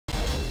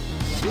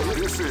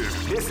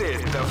This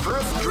is the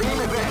first dream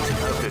event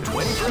of the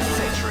 21st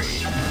century.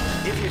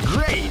 If you're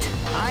great,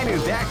 I knew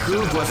that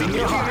groove was in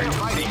your heart.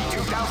 Fighting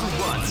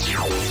 2001.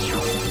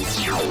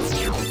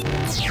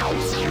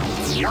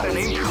 What an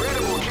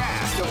incredible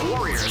cast of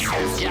warriors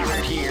has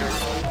gathered here.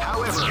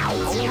 However,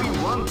 only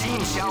one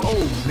team shall...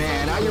 Oh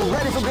man, are you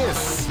ready for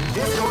this?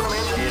 This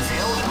tournament is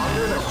held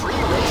under the free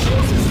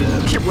ratio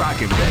system. Keep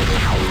rocking, baby.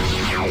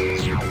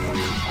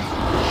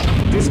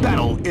 This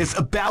battle is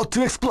about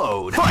to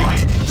explode.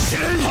 Fight!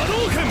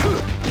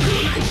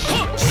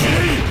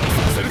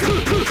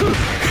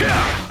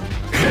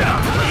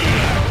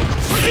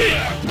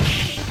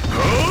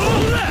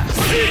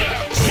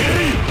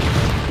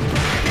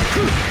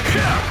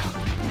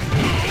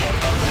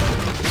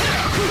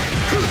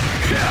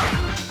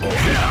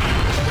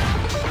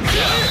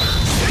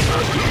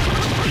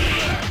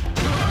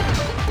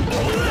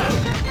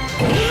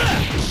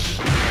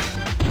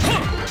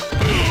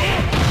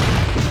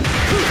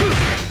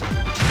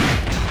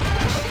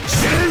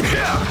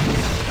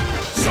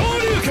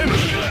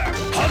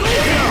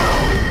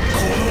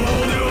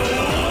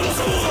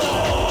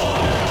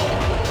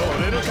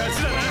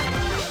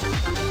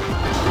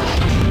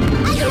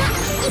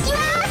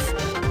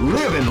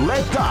 Live and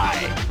let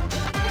die.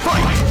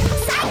 Fight!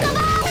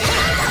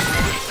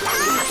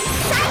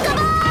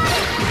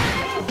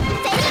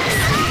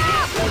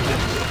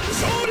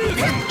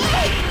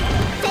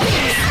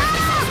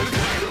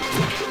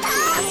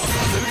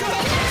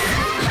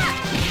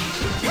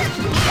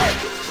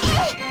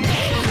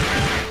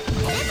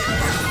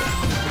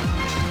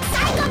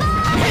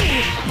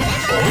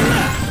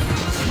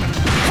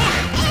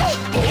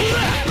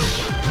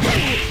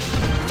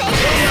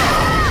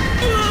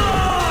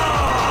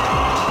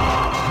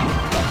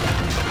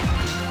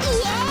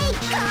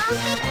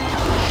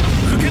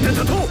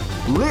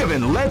 Live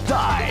and let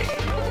die.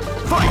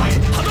 Fight!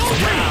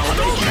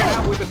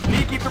 Now with a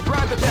sneaky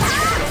surprise attack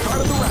at the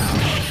start of the round.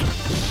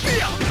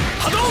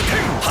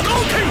 Hadouken!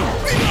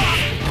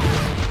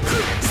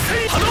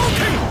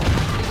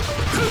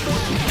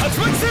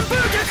 Tatsumaki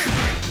Senpukyaku!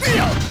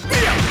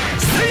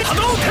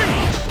 Hadouken!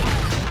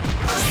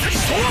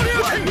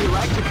 What we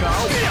like to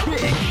call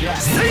Big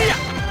Daddy.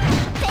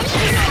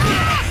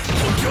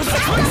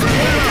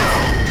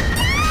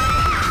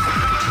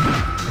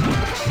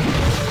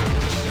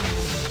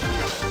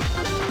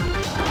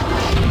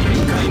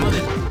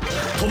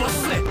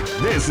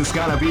 This is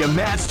gonna be a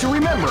match to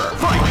remember.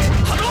 Fight!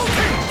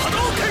 Hadouken!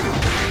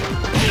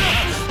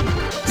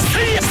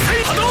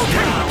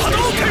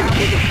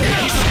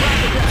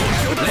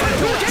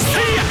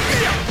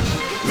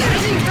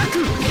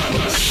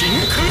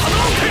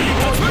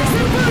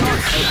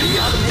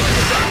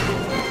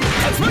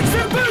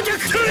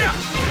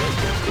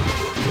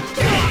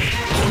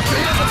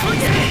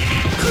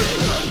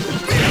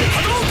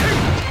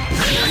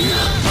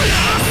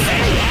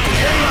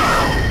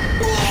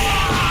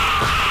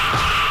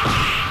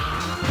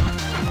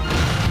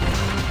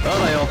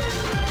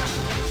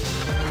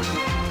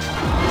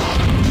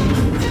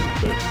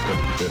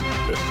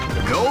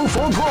 Go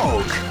for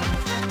broke!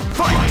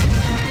 Fight!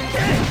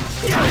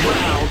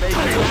 Wow, they came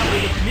out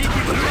with a sneaky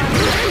turn around.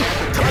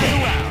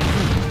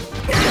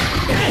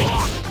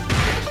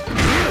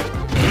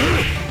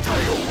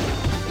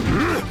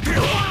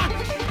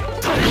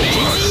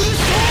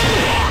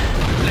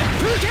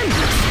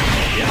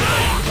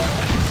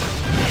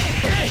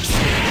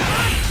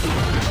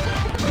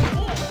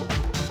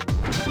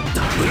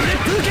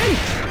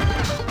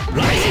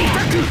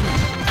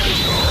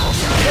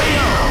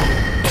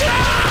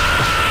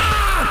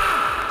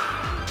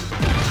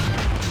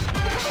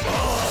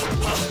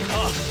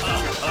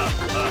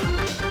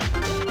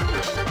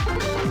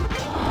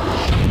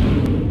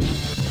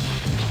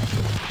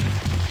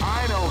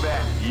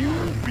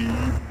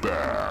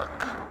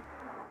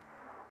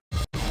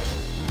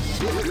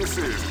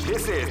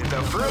 This is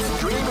the first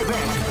dream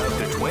event of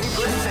the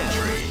 21st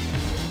century.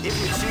 If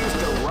you choose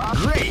to rock,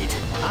 great!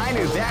 I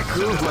knew that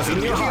groove was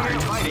in your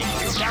heart. Fighting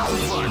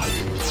 2001.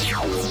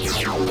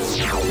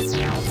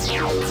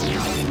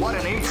 What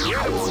an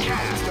incredible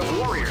cast of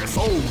warriors.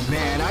 Oh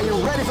man, are you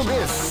ready for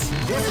this?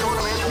 This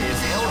tournament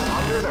is held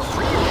under the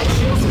free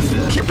ratio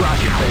system. Keep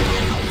rocking, baby.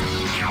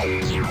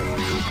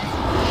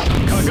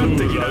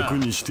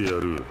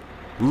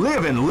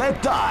 Live and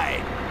let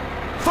die.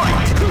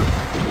 Fight!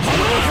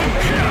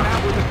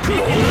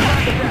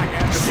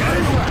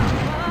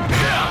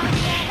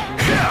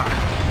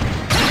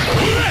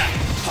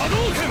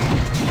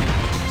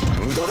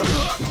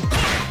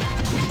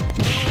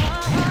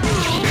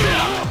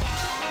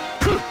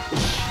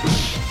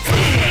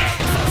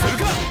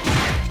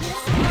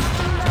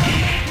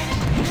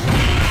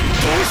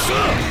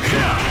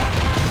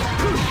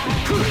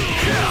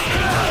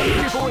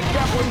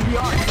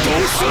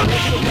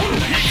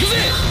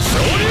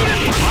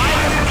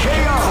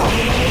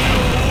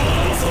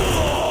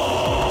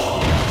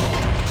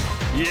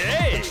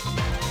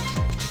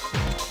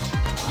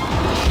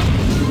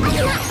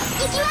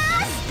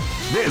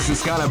 This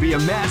is gonna be a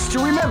match to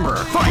remember.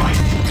 Fight!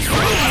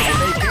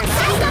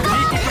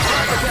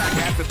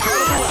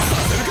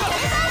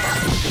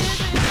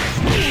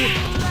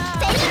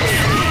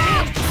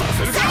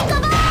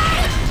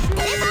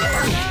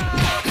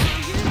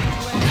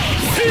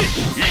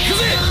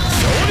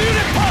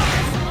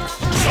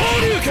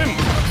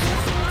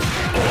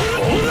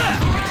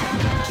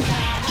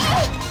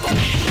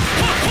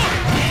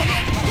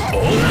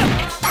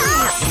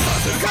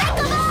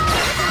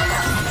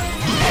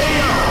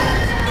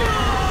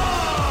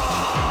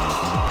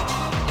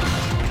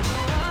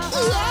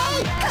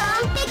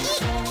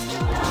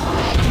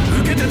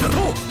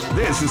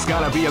 This is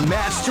gonna be a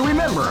match to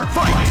remember.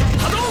 Fight!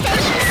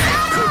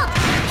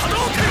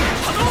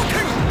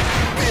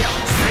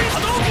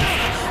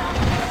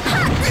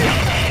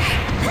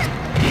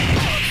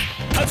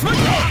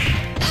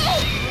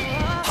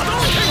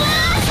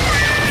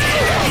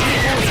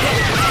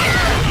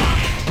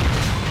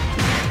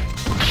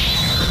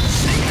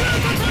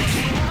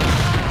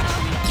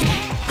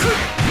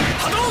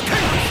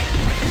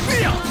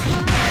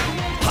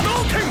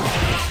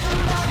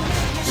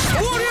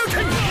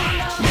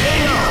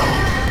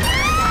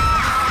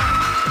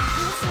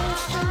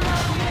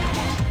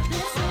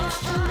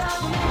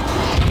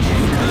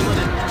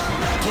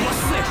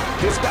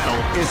 This battle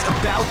is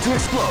about to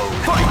explode.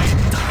 Fight!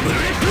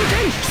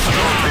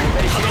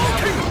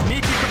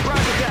 Sneaky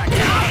surprise attack.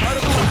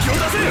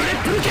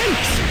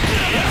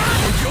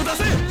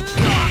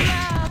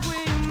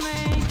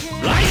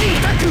 Rising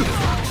attack.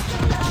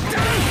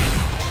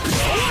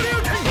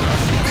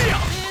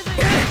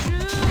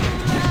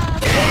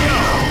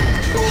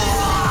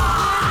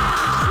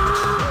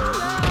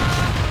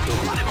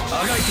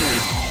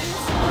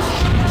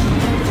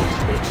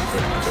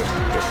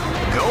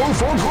 Go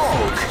for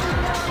broke.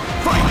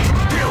 Fight!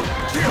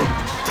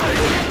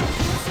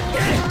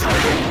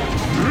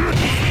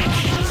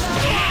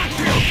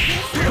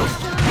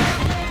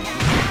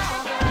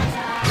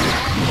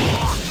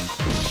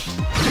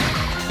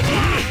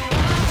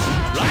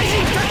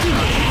 Rising attack!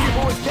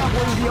 Boys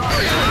doubling the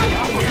armor.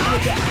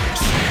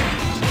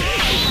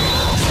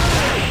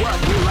 What,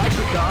 you like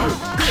the car?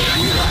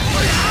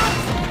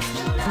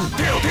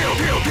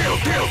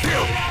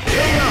 Deal.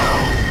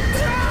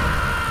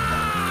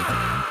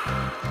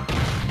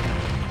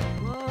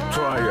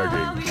 Try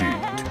again, kid.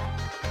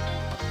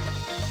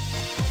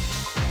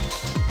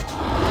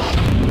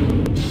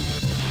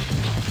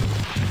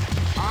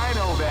 I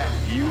know that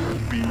you'll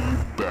be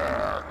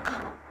back.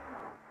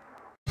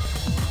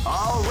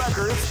 All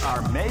records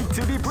are made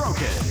to be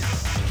broken.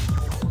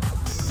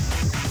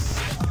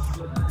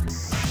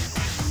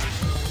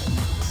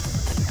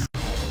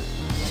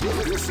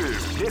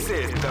 This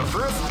is the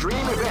first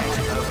dream event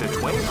of the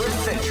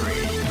 21st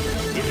century.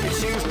 If you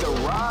choose the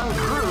wrong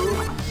crew,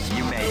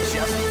 you may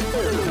just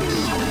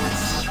lose.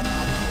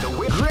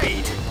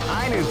 Great!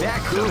 I knew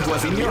that groove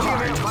was in your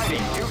heart.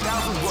 Fighting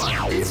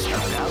 2001 is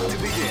about to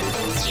begin.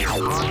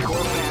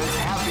 Hardcore fans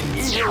have been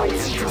eagerly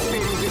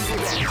anticipating this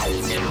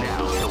event, and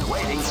now the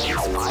waiting is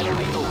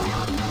finally over.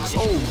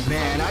 Oh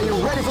man, are you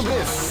ready for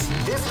this?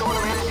 This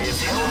tournament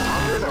is held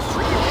under the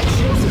free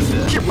ratio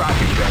system. Keep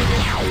rocking, baby.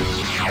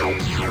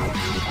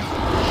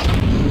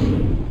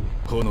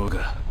 炎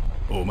が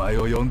お前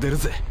を呼んでる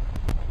ぜ。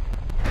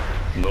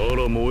な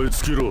ら燃え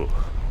尽きろ。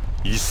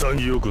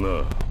潔くな。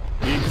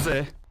行く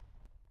ぜ。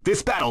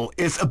This battle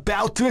is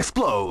about to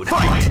explode.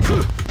 Fight!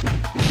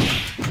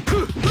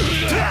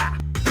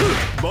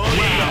 Wow,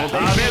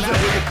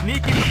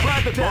 sneaky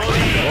surprise attack.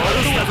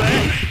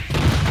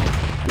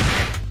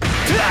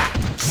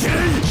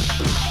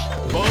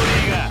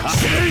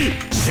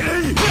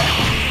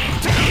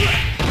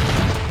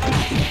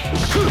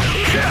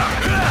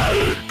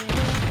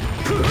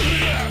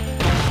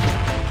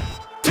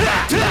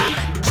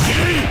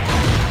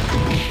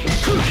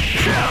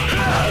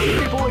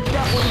 Boy,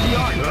 that one in the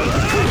art.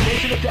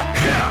 Combination attack.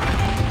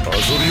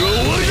 遊びは終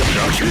わりだ。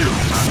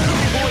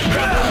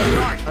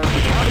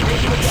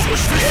そし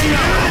て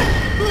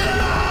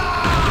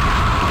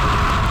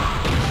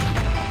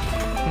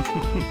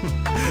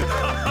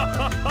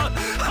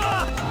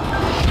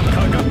か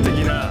かってき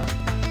な。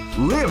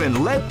Live and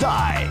let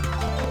die.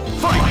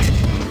 Fight!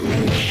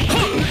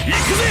 行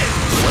くぜ。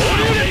昇竜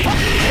連覇。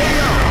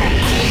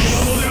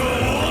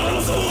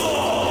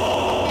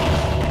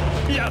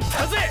やっ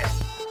たぜ。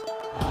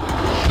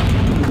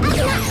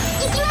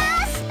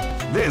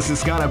This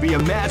is gonna be a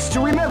match to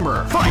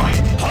remember.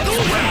 Fight!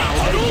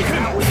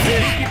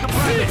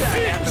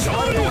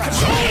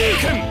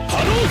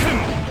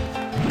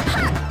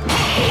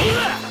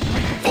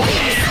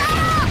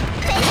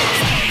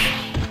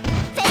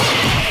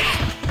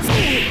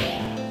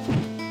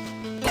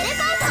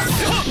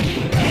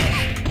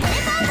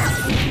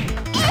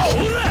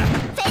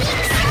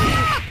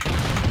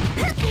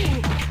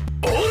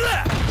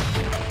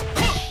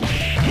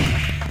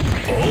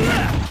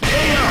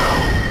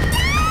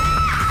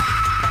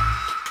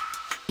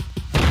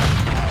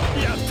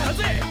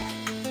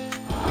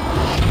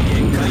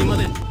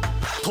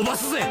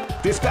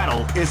 This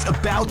battle is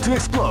about to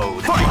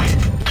explode. Fight!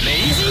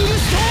 Amazing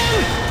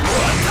Storm!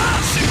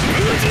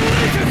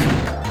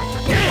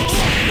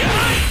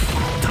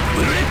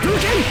 Double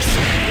Replugen!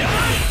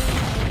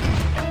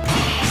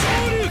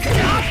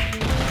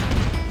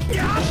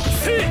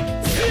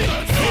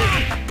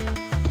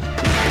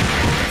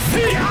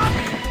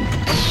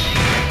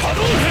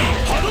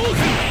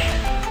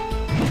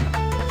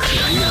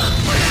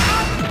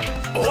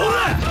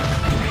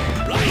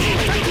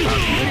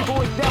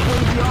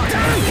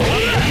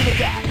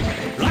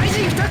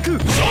 Rising attack! Rising attack!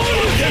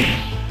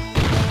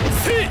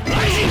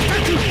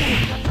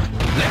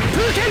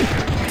 Replugen!